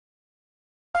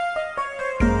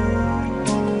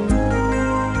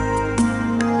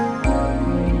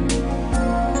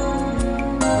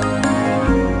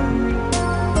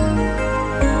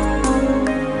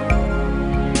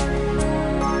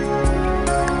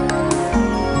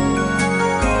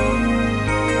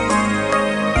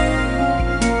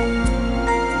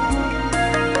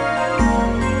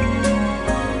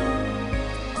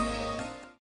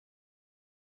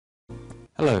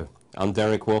I'm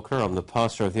Derek Walker. I'm the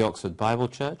pastor of the Oxford Bible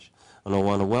Church, and I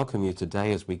want to welcome you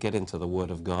today as we get into the Word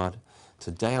of God.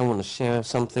 Today I want to share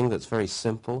something that's very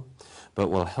simple, but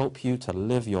will help you to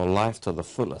live your life to the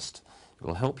fullest. It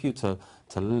will help you to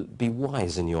be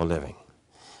wise in your living.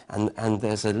 And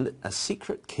there's a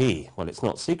secret key. Well, it's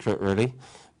not secret really,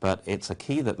 but it's a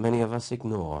key that many of us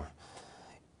ignore.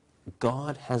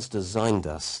 God has designed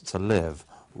us to live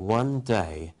one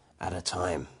day at a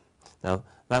time. Now,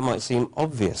 that might seem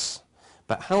obvious,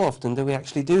 but how often do we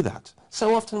actually do that?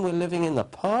 So often we're living in the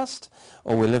past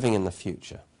or we're living in the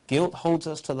future. Guilt holds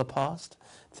us to the past,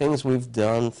 things we've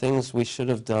done, things we should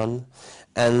have done,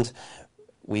 and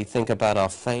we think about our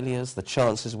failures, the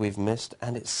chances we've missed,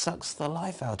 and it sucks the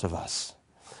life out of us.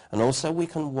 And also we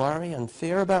can worry and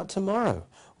fear about tomorrow.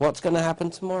 What's going to happen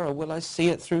tomorrow? Will I see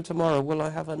it through tomorrow? Will I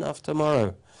have enough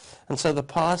tomorrow? And so the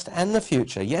past and the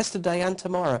future, yesterday and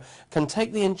tomorrow, can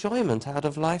take the enjoyment out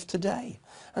of life today.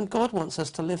 And God wants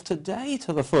us to live today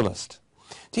to the fullest.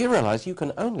 Do you realize you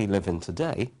can only live in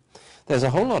today? There's a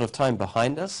whole lot of time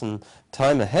behind us and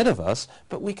time ahead of us,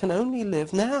 but we can only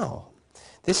live now.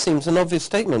 This seems an obvious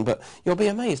statement, but you'll be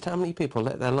amazed how many people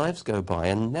let their lives go by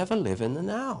and never live in the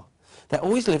now. They're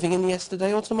always living in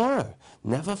yesterday or tomorrow,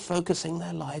 never focusing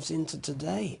their lives into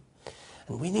today.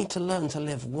 And we need to learn to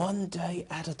live one day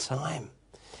at a time.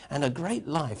 And a great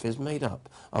life is made up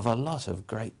of a lot of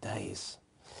great days.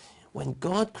 When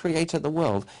God created the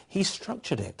world, he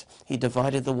structured it. He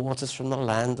divided the waters from the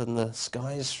land and the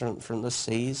skies from the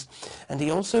seas. And he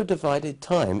also divided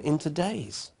time into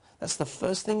days. That's the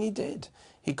first thing he did.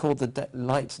 He called the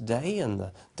light day and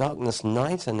the darkness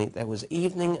night, and there was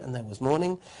evening and there was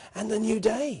morning and the new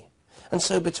day. And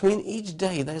so between each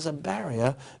day there's a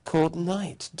barrier called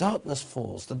night. Darkness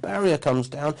falls, the barrier comes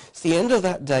down, it's the end of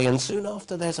that day, and soon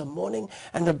after there's a morning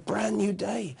and a brand new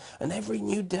day. And every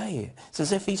new day, it's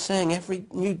as if he's saying every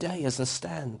new day is the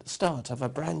start of a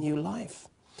brand new life.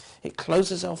 It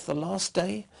closes off the last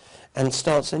day and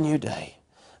starts a new day.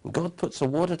 God puts a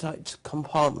watertight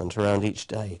compartment around each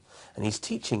day, and he's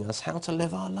teaching us how to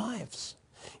live our lives.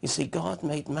 You see, God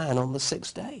made man on the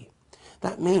sixth day.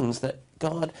 That means that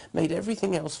God made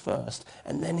everything else first,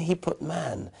 and then he put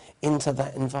man into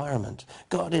that environment.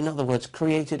 God, in other words,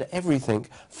 created everything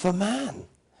for man.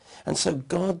 And so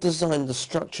God designed the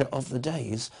structure of the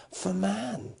days for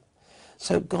man.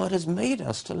 So God has made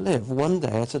us to live one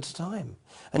day at a time.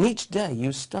 And each day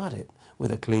you start it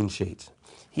with a clean sheet.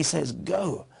 He says,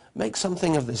 go, make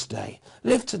something of this day.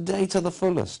 Live today to the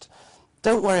fullest.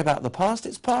 Don't worry about the past.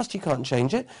 It's past. You can't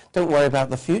change it. Don't worry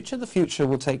about the future. The future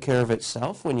will take care of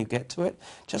itself when you get to it.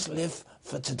 Just live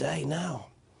for today now.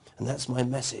 And that's my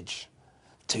message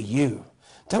to you.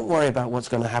 Don't worry about what's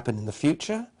going to happen in the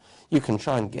future. You can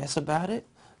try and guess about it.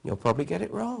 You'll probably get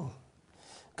it wrong.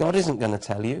 God isn't going to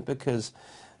tell you because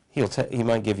he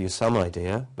might give you some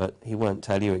idea, but he won't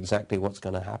tell you exactly what's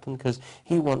going to happen because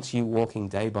he wants you walking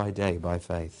day by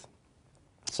faith.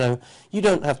 So you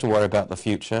don't have to worry about the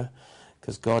future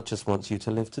because God just wants you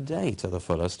to live today to the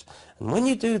fullest. And when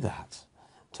you do that,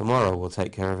 tomorrow will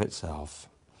take care of itself.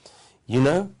 You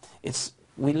know,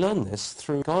 we learn this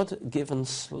through God-given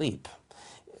sleep.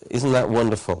 Isn't that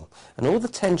wonderful? And all the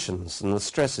tensions and the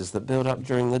stresses that build up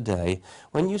during the day,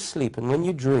 when you sleep and when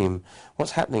you dream,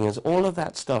 what's happening is all of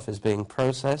that stuff is being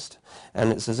processed,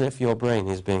 and it's as if your brain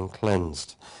is being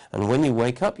cleansed. And when you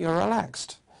wake up, you're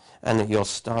relaxed, and you're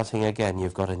starting again.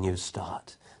 You've got a new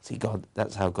start. See,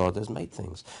 that's how God has made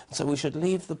things. And so we should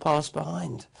leave the past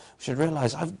behind. We should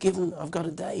realize, I've got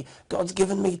a day. God's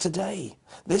given me today,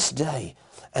 this day.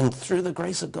 And through the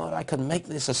grace of God, I can make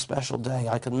this a special day.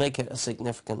 I can make it a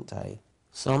significant day.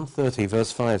 Psalm 30,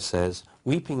 verse 5 says,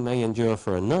 weeping may endure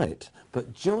for a night,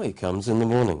 but joy comes in the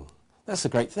morning. That's the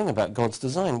great thing about God's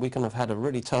design. We can have had a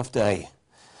really tough day,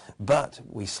 but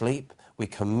we sleep. We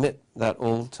commit that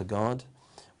all to God.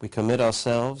 We commit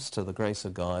ourselves to the grace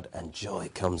of God, and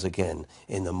joy comes again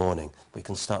in the morning. We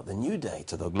can start the new day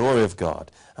to the glory of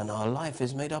God, and our life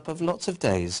is made up of lots of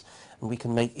days, and we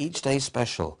can make each day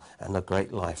special, and a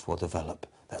great life will develop.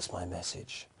 That's my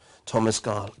message. Thomas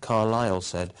Carlyle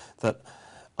said that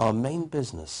our main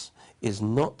business is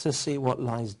not to see what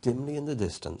lies dimly in the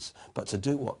distance, but to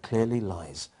do what clearly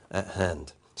lies at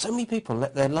hand. So many people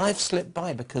let their life slip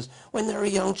by because when they're a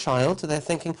young child, they're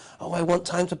thinking, oh, I want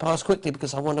time to pass quickly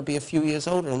because I want to be a few years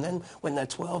older. And then when they're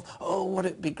 12, oh, would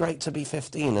it be great to be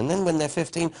 15? And then when they're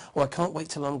 15, oh, I can't wait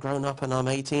till I'm grown up and I'm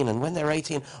 18. And when they're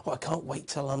 18, oh, I can't wait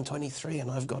till I'm 23 and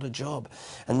I've got a job.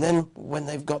 And then when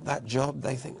they've got that job,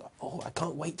 they think, oh, I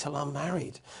can't wait till I'm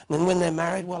married. And then when they're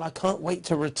married, well, I can't wait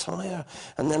to retire.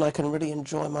 And then I can really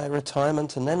enjoy my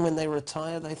retirement. And then when they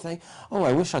retire, they think, oh,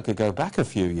 I wish I could go back a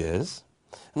few years.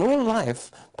 And all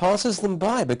life passes them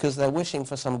by because they're wishing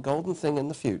for some golden thing in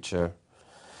the future.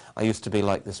 I used to be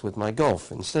like this with my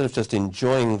golf. Instead of just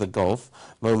enjoying the golf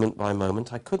moment by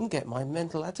moment, I couldn't get my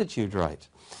mental attitude right.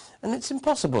 And it's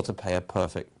impossible to play a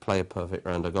perfect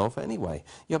round of golf anyway.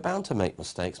 You're bound to make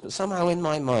mistakes. But somehow in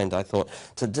my mind I thought,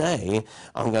 today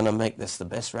I'm going to make this the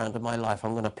best round of my life.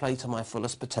 I'm going to play to my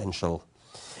fullest potential.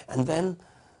 And then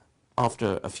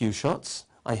after a few shots,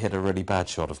 I hit a really bad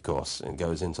shot, of course. It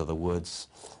goes into the woods.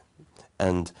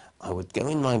 And I would go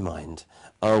in my mind,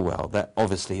 oh, well, that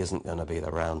obviously isn't going to be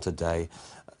the round today.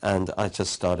 And I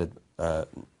just started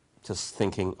just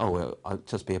thinking, oh, well, I'll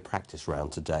just be a practice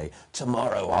round today.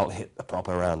 Tomorrow I'll hit the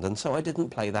proper round. And so I didn't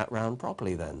play that round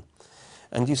properly then.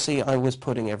 And you see, I was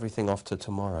putting everything off to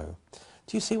tomorrow.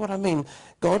 Do you see what I mean?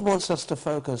 God wants us to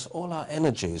focus all our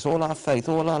energies, all our faith,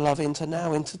 all our love into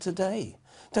now, into today.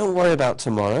 Don't worry about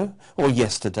tomorrow or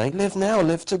yesterday. Live now,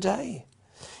 live today.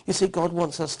 You see, God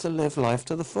wants us to live life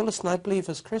to the fullest, and I believe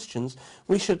as Christians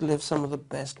we should live some of the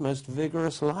best, most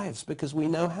vigorous lives because we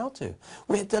know how to.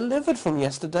 We're delivered from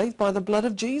yesterday by the blood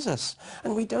of Jesus,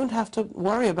 and we don't have to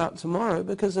worry about tomorrow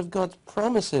because of God's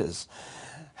promises.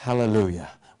 Hallelujah.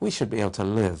 We should be able to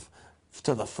live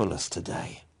to the fullest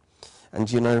today.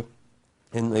 And you know,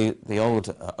 in the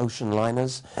old ocean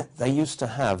liners, they used to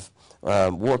have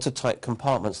watertight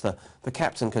compartments. The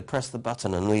captain could press the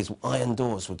button and these iron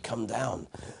doors would come down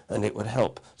and it would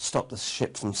help stop the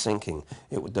ship from sinking.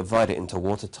 It would divide it into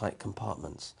watertight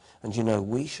compartments. And you know,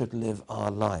 we should live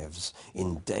our lives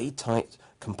in day-tight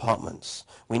compartments.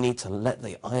 We need to let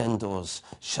the iron doors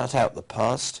shut out the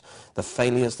past, the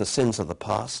failures, the sins of the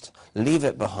past, leave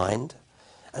it behind.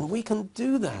 And we can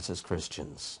do that as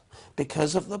Christians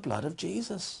because of the blood of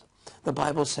Jesus. The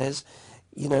Bible says,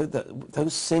 you know, that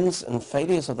those sins and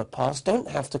failures of the past don't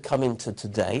have to come into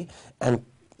today and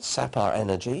sap our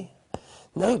energy.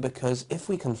 No, because if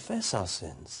we confess our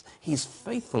sins, he's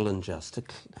faithful and just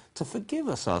to forgive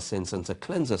us our sins and to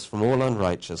cleanse us from all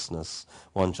unrighteousness,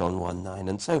 1 John 1:9.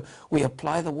 And so we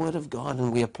apply the word of God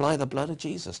and we apply the blood of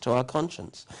Jesus to our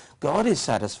conscience. God is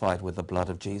satisfied with the blood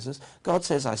of Jesus. God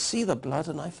says, I see the blood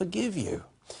and I forgive you.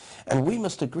 And we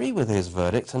must agree with his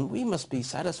verdict, and we must be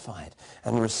satisfied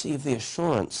and receive the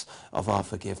assurance of our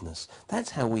forgiveness. That's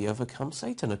how we overcome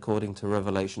Satan, according to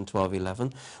Revelation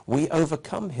 12:11. We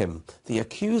overcome him, the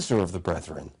accuser of the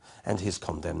brethren, and his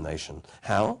condemnation.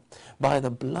 How? By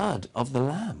the blood of the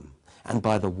Lamb and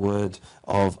by the word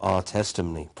of our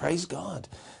testimony. Praise God.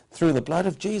 Through the blood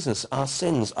of Jesus, our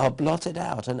sins are blotted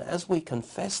out. And as we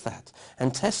confess that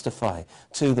and testify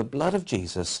to the blood of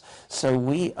Jesus, so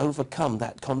we overcome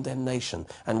that condemnation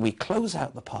and we close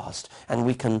out the past and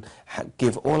we can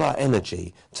give all our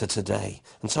energy to today.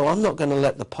 And so I'm not going to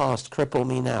let the past cripple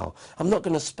me now. I'm not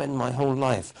going to spend my whole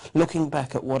life looking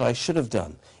back at what I should have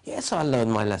done. Yes, I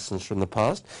learned my lessons from the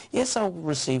past. Yes, I'll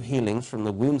receive healings from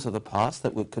the wounds of the past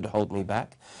that could hold me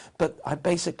back. But I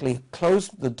basically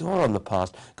closed the door on the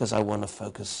past because I want to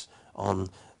focus on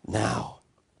now.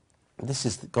 This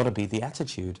has got to be the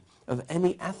attitude of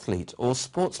any athlete or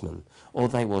sportsman, or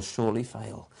they will surely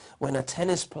fail. When a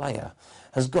tennis player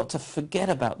has got to forget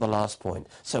about the last point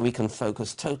so he can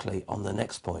focus totally on the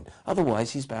next point.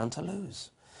 Otherwise, he's bound to lose.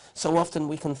 So often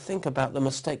we can think about the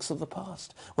mistakes of the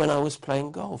past. When I was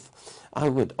playing golf, I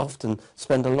would often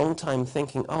spend a long time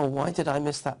thinking, oh, why did I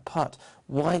miss that putt?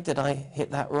 Why did I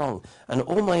hit that wrong? And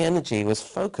all my energy was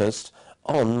focused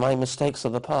on my mistakes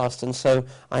of the past. And so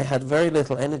I had very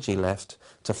little energy left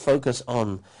to focus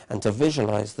on and to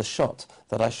visualize the shot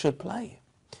that I should play.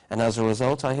 And as a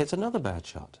result, I hit another bad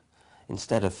shot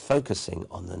instead of focusing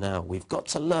on the now. We've got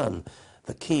to learn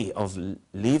the key of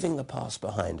leaving the past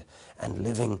behind and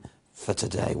living for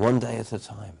today, one day at a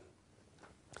time.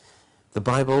 The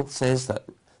Bible says that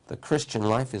the Christian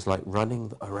life is like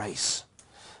running a race.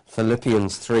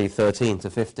 Philippians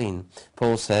 3:13-15,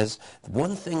 Paul says,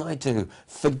 one thing I do,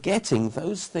 forgetting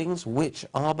those things which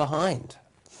are behind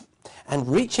and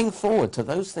reaching forward to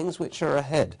those things which are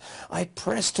ahead, I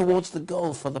press towards the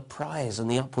goal for the prize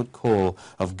and the upward call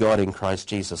of God in Christ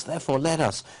Jesus. Therefore, let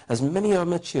us, as many are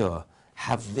mature,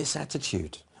 have this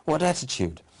attitude. What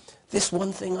attitude? This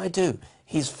one thing I do.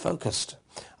 He's focused,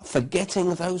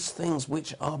 forgetting those things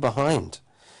which are behind.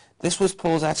 This was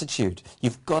Paul's attitude.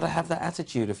 You've got to have that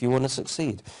attitude if you want to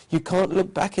succeed. You can't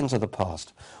look back into the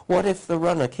past. What if the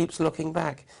runner keeps looking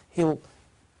back? He'll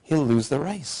lose the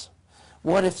race.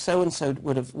 What if so-and-so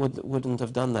wouldn't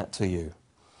have done that to you?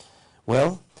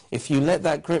 Well, if you let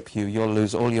that grip you, you'll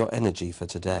lose all your energy for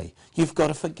today. You've got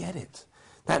to forget it.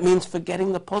 That means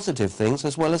forgetting the positive things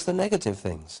as well as the negative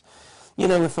things. You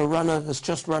know, if a runner has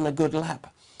just run a good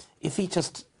lap, if he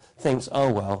just thinks,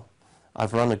 oh, well,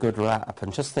 I've run a good lap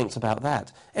and just thinks about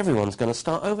that, everyone's going to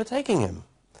start overtaking him.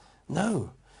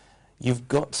 No. You've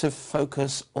got to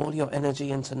focus all your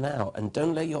energy into now, and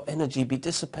don't let your energy be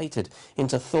dissipated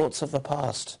into thoughts of the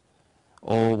past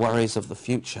or worries of the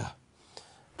future.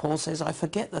 Paul says, I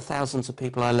forget the thousands of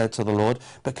people I led to the Lord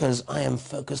because I am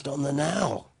focused on the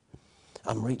now.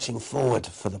 I'm reaching forward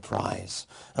for the prize,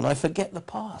 and I forget the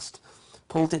past.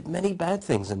 Paul did many bad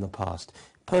things in the past,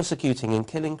 persecuting and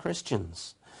killing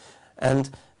Christians.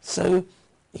 And so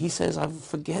he says, I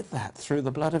forget that through the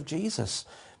blood of Jesus.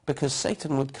 Because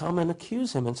Satan would come and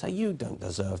accuse him and say, you don't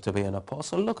deserve to be an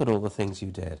apostle. Look at all the things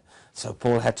you did. So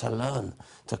Paul had to learn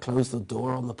to close the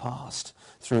door on the past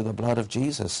through the blood of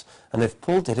Jesus. And if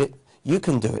Paul did it, you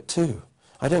can do it too.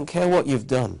 I don't care what you've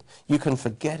done. You can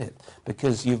forget it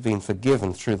because you've been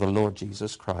forgiven through the Lord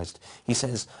Jesus Christ. He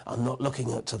says, I'm not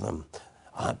looking up to them,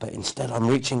 but instead I'm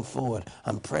reaching forward.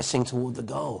 I'm pressing toward the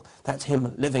goal. That's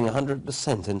him living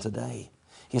 100% in today.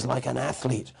 He's like an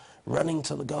athlete running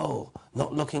to the goal,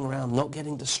 not looking around, not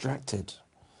getting distracted,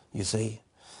 you see.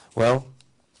 Well,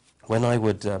 when I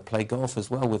would play golf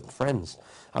as well with friends,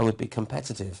 I would be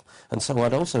competitive. And so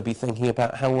I'd also be thinking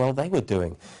about how well they were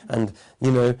doing. And,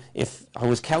 you know, if I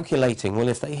was calculating, well,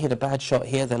 if they hit a bad shot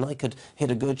here, then I could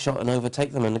hit a good shot and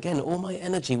overtake them. And again, all my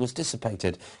energy was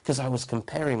dissipated because I was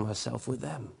comparing myself with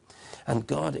them. And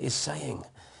God is saying,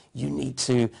 you need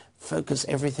to focus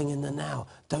everything in the now.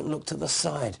 Don't look to the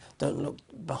side. Don't look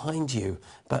behind you,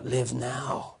 but live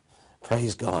now.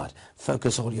 Praise God.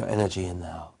 Focus all your energy in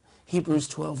now. Hebrews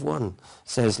 12:1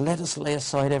 says, let us lay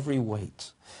aside every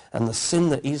weight and the sin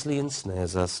that easily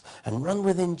ensnares us and run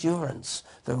with endurance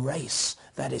the race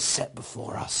that is set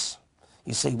before us.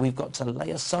 You see, we've got to lay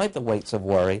aside the weights of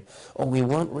worry or we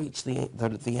won't reach the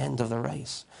end of the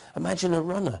race. Imagine a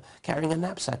runner carrying a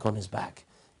knapsack on his back.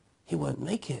 He won't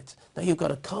make it. Now you've got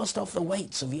to cast off the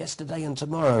weights of yesterday and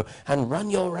tomorrow and run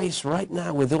your race right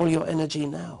now with all your energy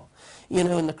now. You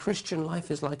know, and the Christian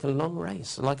life is like a long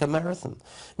race, like a marathon.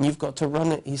 And you've got to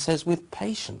run it, he says, with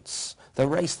patience. The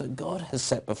race that God has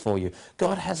set before you.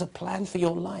 God has a plan for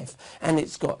your life. And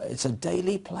it's a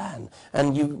daily plan.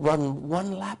 And you run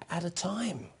one lap at a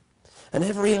time. And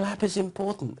every lap is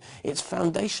important. It's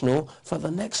foundational for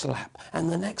the next lap and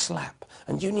the next lap.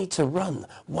 And you need to run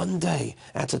one day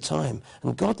at a time.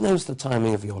 And God knows the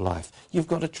timing of your life. You've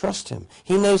got to trust him.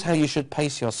 He knows how you should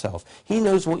pace yourself. He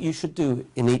knows what you should do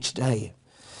in each day.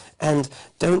 And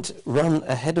don't run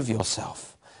ahead of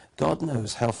yourself. God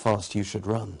knows how fast you should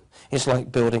run. It's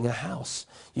like building a house.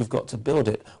 You've got to build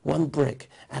it one brick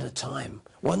at a time.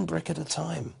 One brick at a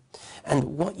time.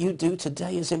 And what you do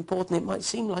today is important. It might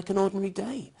seem like an ordinary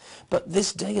day, but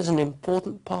this day is an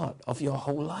important part of your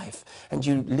whole life, and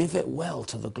you live it well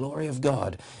to the glory of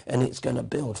God, and it's going to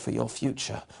build for your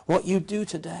future. What you do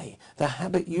today, the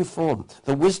habit you form,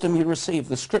 the wisdom you receive,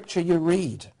 the scripture you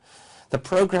read, the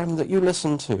program that you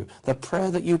listen to, the prayer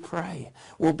that you pray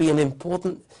will be an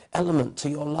important element to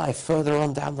your life further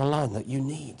on down the line that you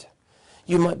need.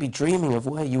 You might be dreaming of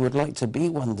where you would like to be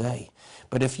one day.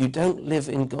 But if you don't live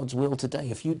in God's will today,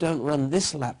 if you don't run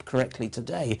this lap correctly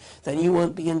today, then you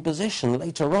won't be in position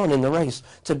later on in the race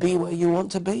to be where you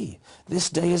want to be. This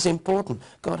day is important.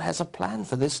 God has a plan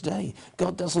for this day.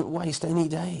 God doesn't waste any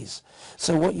days.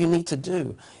 So what you need to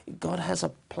do, God has a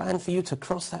plan for you to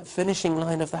cross that finishing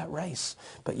line of that race.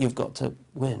 But you've got to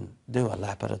win, do a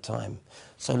lap at a time.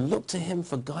 So look to him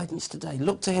for guidance today.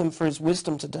 Look to him for his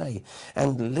wisdom today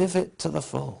and live it to the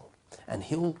full. And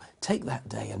he'll take that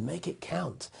day and make it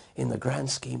count in the grand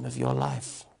scheme of your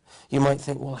life. You might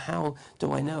think, well, how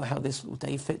do I know how this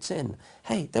day fits in?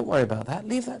 Hey, don't worry about that.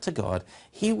 Leave that to God.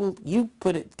 You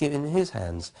put it in his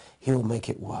hands. He'll make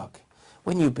it work.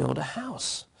 When you build a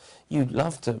house, you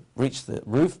love to reach the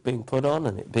roof being put on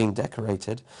and it being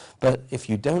decorated. But if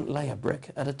you don't lay a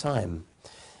brick at a time,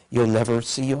 you'll never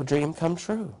see your dream come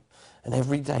true. And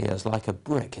every day is like a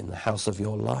brick in the house of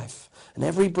your life. And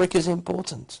every brick is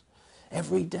important.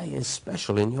 Every day is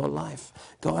special in your life.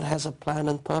 God has a plan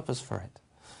and purpose for it.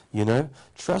 You know,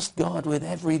 trust God with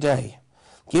every day.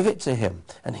 Give it to him,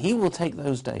 and he will take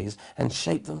those days and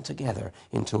shape them together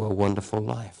into a wonderful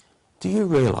life. Do you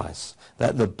realize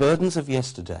that the burdens of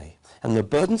yesterday and the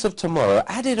burdens of tomorrow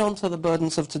added onto the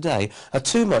burdens of today are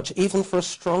too much even for a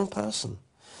strong person?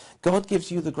 God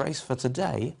gives you the grace for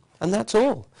today, and that's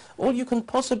all. All you can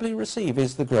possibly receive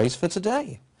is the grace for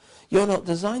today. You're not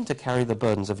designed to carry the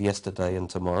burdens of yesterday and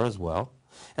tomorrow as well.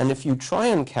 And if you try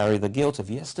and carry the guilt of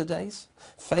yesterday's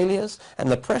failures and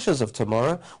the pressures of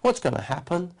tomorrow, what's going to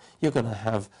happen? You're going to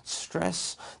have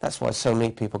stress. That's why so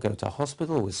many people go to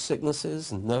hospital with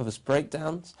sicknesses and nervous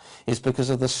breakdowns. It's because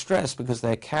of the stress, because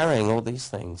they're carrying all these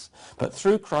things. But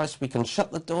through Christ, we can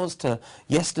shut the doors to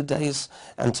yesterday's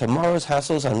and tomorrow's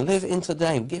hassles and live in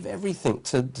today. Give everything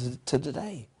to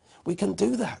today. We can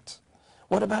do that.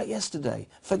 What about yesterday?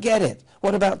 Forget it.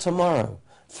 What about tomorrow?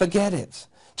 Forget it.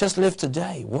 Just live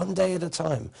today, one day at a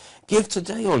time. Give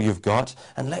today all you've got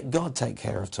and let God take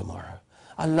care of tomorrow.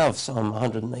 I love Psalm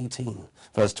 118,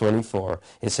 verse 24.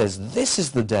 It says, this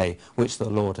is the day which the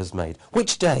Lord has made.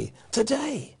 Which day?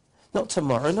 Today. Not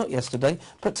tomorrow, not yesterday,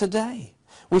 but today.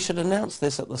 We should announce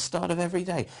this at the start of every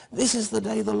day. This is the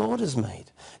day the Lord has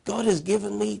made. God has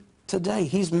given me today.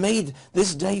 He's made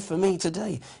this day for me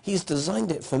today. He's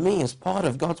designed it for me as part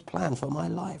of God's plan for my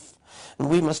life. And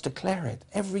we must declare it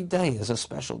every day as a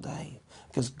special day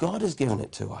because God has given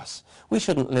it to us. We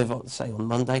shouldn't live, say, on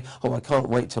Monday, oh, I can't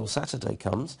wait till Saturday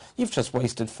comes. You've just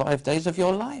wasted 5 days of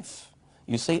your life.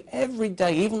 You see, every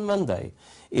day, even Monday,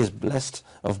 is blessed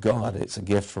of God. It's a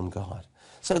gift from God.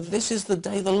 So this is the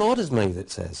day the Lord has made,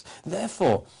 it says.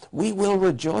 Therefore, we will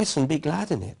rejoice and be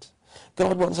glad in it.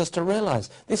 God wants us to realize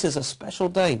this is a special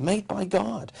day made by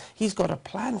God. He's got a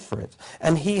plan for it,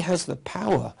 and he has the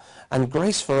power and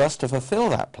grace for us to fulfill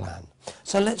that plan.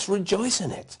 So let's rejoice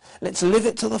in it. Let's live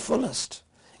it to the fullest.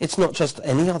 It's not just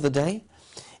any other day.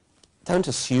 Don't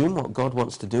assume what God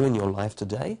wants to do in your life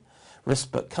today,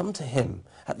 but come to him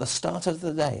at the start of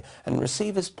the day and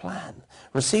receive his plan,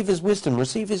 receive his wisdom,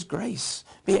 receive his grace.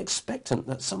 Be expectant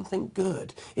that something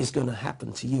good is going to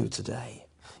happen to you today.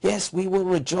 Yes, we will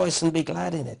rejoice and be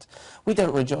glad in it. We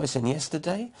don't rejoice in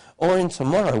yesterday or in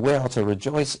tomorrow. We are to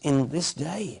rejoice in this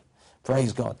day.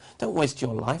 Praise God. Don't waste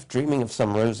your life dreaming of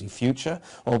some rosy future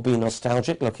or be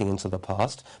nostalgic looking into the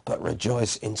past, but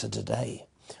rejoice into today.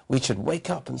 We should wake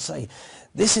up and say,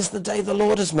 this is the day the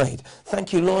Lord has made.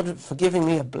 Thank you, Lord, for giving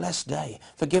me a blessed day,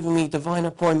 for giving me divine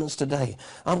appointments today.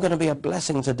 I'm going to be a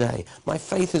blessing today. My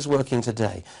faith is working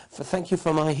today. Thank you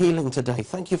for my healing today.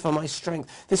 Thank you for my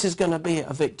strength. This is going to be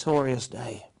a victorious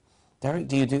day. Derek,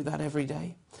 do you do that every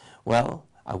day? Well,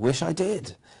 I wish I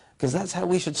did, because that's how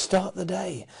we should start the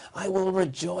day. I will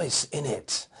rejoice in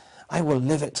it. I will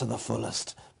live it to the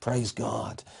fullest. Praise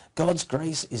God. God's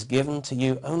grace is given to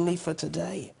you only for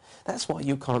today. That's why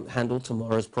you can't handle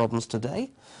tomorrow's problems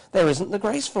today. There isn't the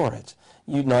grace for it.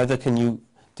 Neither can you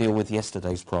deal with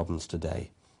yesterday's problems today.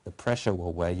 The pressure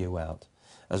will wear you out.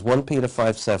 As 1 Peter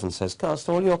 5:7 says, cast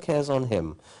all your cares on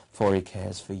him, for he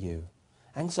cares for you.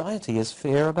 Anxiety is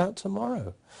fear about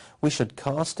tomorrow. We should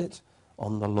cast it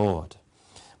on the Lord.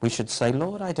 We should say,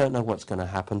 Lord, I don't know what's going to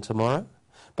happen tomorrow,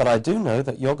 but I do know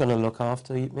that you're going to look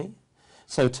after me.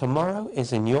 So tomorrow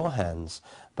is in your hands,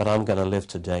 but I'm going to live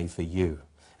today for you.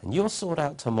 And you'll sort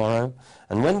out tomorrow,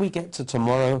 and when we get to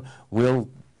tomorrow, we'll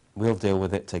deal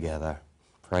with it together.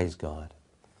 Praise God.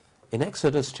 In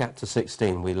Exodus chapter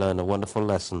 16, we learn a wonderful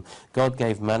lesson. God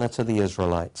gave manna to the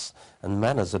Israelites, and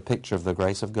manna's a picture of the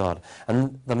grace of God.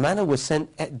 And the manna was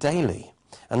sent daily,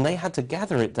 and they had to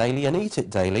gather it daily and eat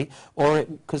it daily,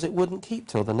 because it wouldn't keep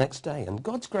till the next day. And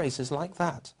God's grace is like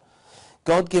that.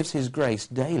 God gives his grace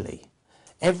daily,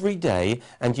 every day,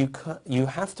 and you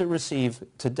have to receive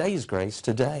today's grace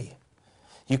today.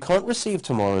 You can't receive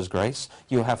tomorrow's grace.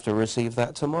 You have to receive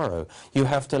that tomorrow. You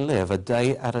have to live a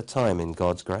day at a time in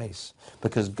God's grace,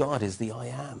 because God is the I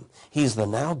am. He's the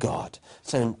now God.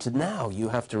 So now you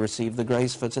have to receive the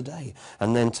grace for today.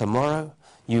 And then tomorrow,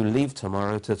 you leave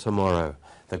tomorrow to tomorrow.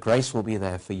 The grace will be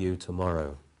there for you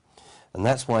tomorrow. And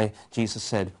that's why Jesus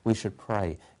said we should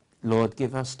pray, Lord,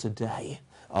 give us today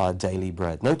our daily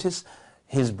bread. Notice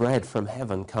his bread from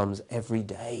heaven comes every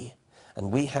day,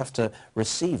 and we have to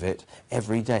receive it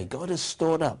every day. God has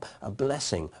stored up a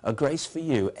blessing, a grace for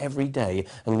you every day,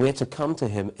 and we're to come to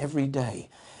him every day,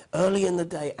 early in the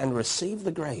day, and receive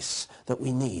the grace that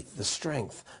we need, the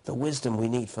strength, the wisdom we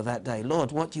need for that day.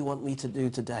 Lord, what do you want me to do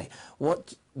today?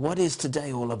 What is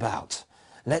today all about?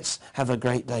 Let's have a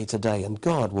great day today, and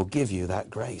God will give you that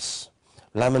grace.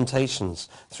 Lamentations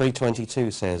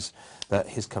 3:22 says that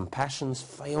his compassions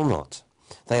fail not.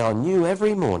 They are new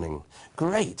every morning.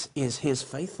 Great is his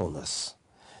faithfulness.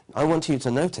 I want you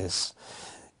to notice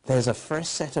there's a fresh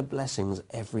set of blessings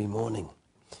every morning.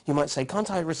 You might say,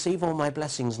 can't I receive all my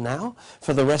blessings now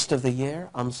for the rest of the year?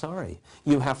 I'm sorry.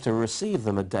 You have to receive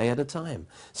them a day at a time.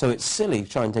 So it's silly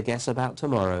trying to guess about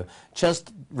tomorrow.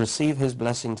 Just receive his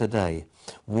blessing today,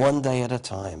 one day at a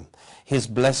time. His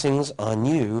blessings are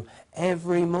new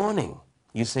every morning.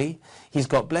 You see, he's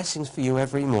got blessings for you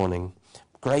every morning.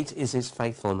 Great is his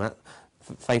faithfulness.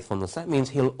 faithfulness. That means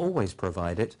he'll always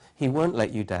provide it. He won't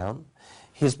let you down.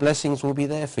 His blessings will be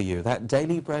there for you. That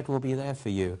daily bread will be there for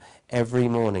you every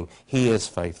morning. He is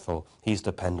faithful. He's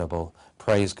dependable.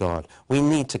 Praise God. We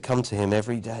need to come to him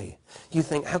every day. You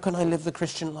think, how can I live the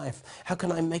Christian life? How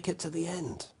can I make it to the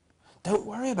end? Don't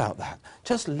worry about that.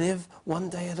 Just live one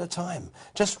day at a time.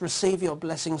 Just receive your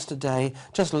blessings today.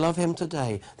 Just love him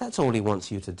today. That's all he wants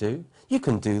you to do. You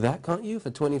can do that, can't you, for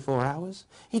 24 hours?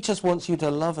 He just wants you to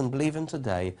love and believe him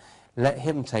today. Let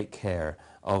him take care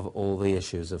of all the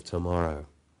issues of tomorrow.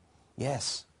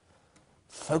 Yes.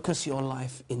 Focus your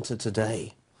life into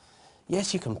today.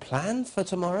 Yes, you can plan for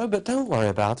tomorrow, but don't worry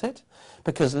about it,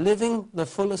 because living the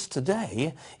fullest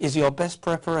today is your best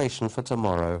preparation for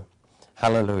tomorrow.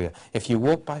 Hallelujah. If you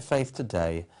walk by faith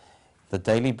today, the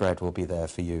daily bread will be there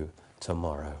for you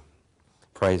tomorrow.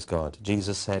 Praise God.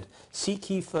 Jesus said, seek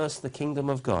ye first the kingdom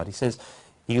of God.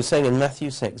 He was saying in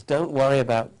Matthew 6, don't worry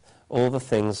about all the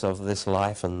things of this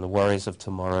life and the worries of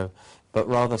tomorrow, but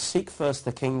rather seek first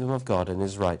the kingdom of God and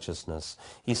his righteousness.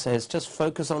 He says, just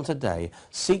focus on today,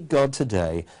 seek God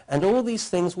today, and all these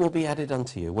things will be added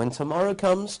unto you. When tomorrow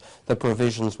comes, the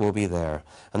provisions will be there.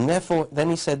 And then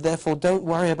he said, therefore don't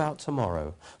worry about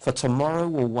tomorrow, for tomorrow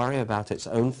will worry about its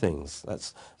own things.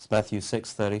 That's Matthew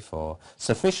 6:34.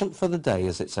 Sufficient for the day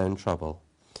is its own trouble.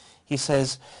 He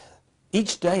says,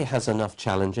 each day has enough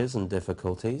challenges and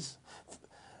difficulties.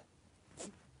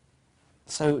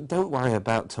 So don't worry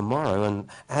about tomorrow and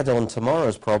add on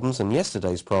tomorrow's problems and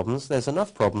yesterday's problems. There's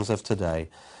enough problems of today.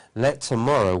 Let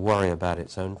tomorrow worry about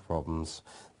its own problems.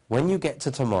 When you get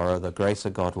to tomorrow, the grace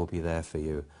of God will be there for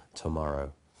you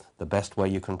tomorrow. The best way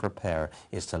you can prepare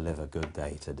is to live a good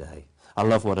day today. I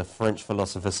love what a French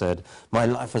philosopher said. My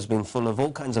life has been full of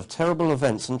all kinds of terrible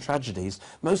events and tragedies,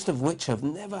 most of which have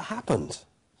never happened.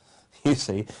 You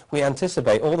see, we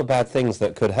anticipate all the bad things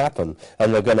that could happen,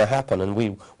 and they're going to happen, and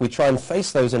we try and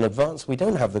face those in advance. We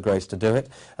don't have the grace to do it,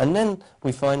 and then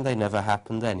we find they never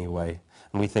happened anyway,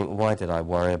 and we think, why did I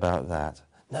worry about that?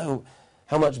 No,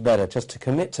 how much better just to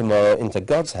commit tomorrow into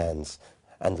God's hands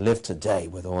and live today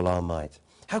with all our might.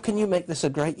 How can you make this a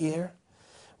great year?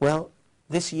 Well,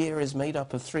 this year is made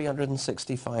up of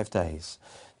 365 days.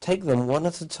 Take them one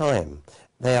at a time.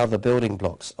 They are the building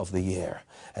blocks of the year.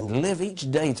 And live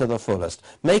each day to the fullest.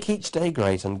 Make each day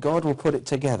great, and God will put it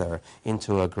together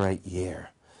into a great year.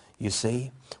 You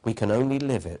see, we can only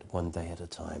live it one day at a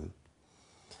time.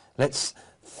 Let's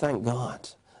thank God.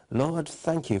 Lord,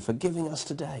 thank you for giving us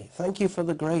today. Thank you for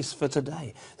the grace for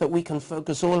today, that we can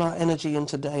focus all our energy in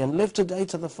today and live today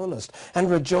to the fullest and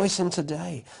rejoice in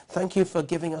today. Thank you for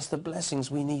giving us the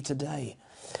blessings we need today.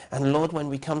 And Lord, when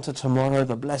we come to tomorrow,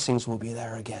 the blessings will be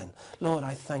there again. Lord,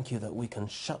 I thank you that we can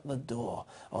shut the door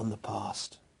on the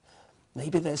past.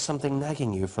 Maybe there's something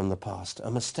nagging you from the past,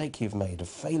 a mistake you've made, a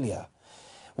failure.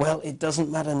 Well, it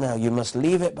doesn't matter now. You must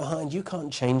leave it behind. You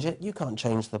can't change it. You can't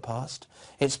change the past.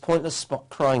 It's pointless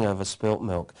crying over spilt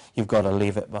milk. You've got to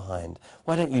leave it behind.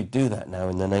 Why don't you do that now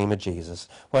in the name of Jesus?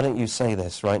 Why don't you say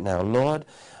this right now? Lord,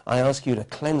 I ask you to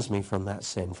cleanse me from that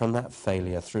sin, from that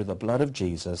failure through the blood of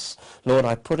Jesus. Lord,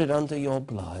 I put it under your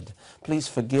blood. Please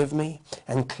forgive me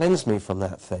and cleanse me from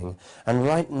that thing. And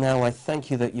right now I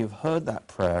thank you that you've heard that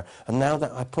prayer. And now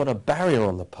that I put a barrier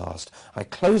on the past, I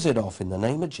close it off in the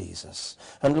name of Jesus.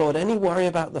 And Lord, any worry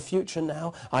about the future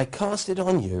now, I cast it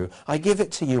on you. I give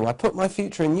it to you. I put my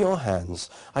future in your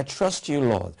hands. I trust you,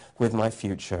 Lord, with my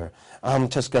future. I'm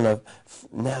just going to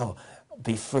now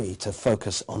be free to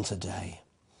focus on today.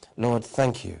 Lord,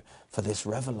 thank you for this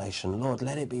revelation. Lord,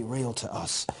 let it be real to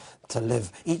us to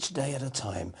live each day at a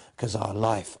time, because our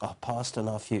life, our past and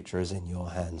our future is in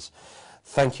your hands.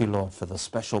 Thank you, Lord, for the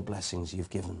special blessings you've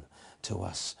given to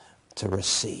us to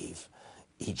receive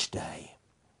each day.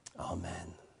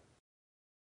 Amen.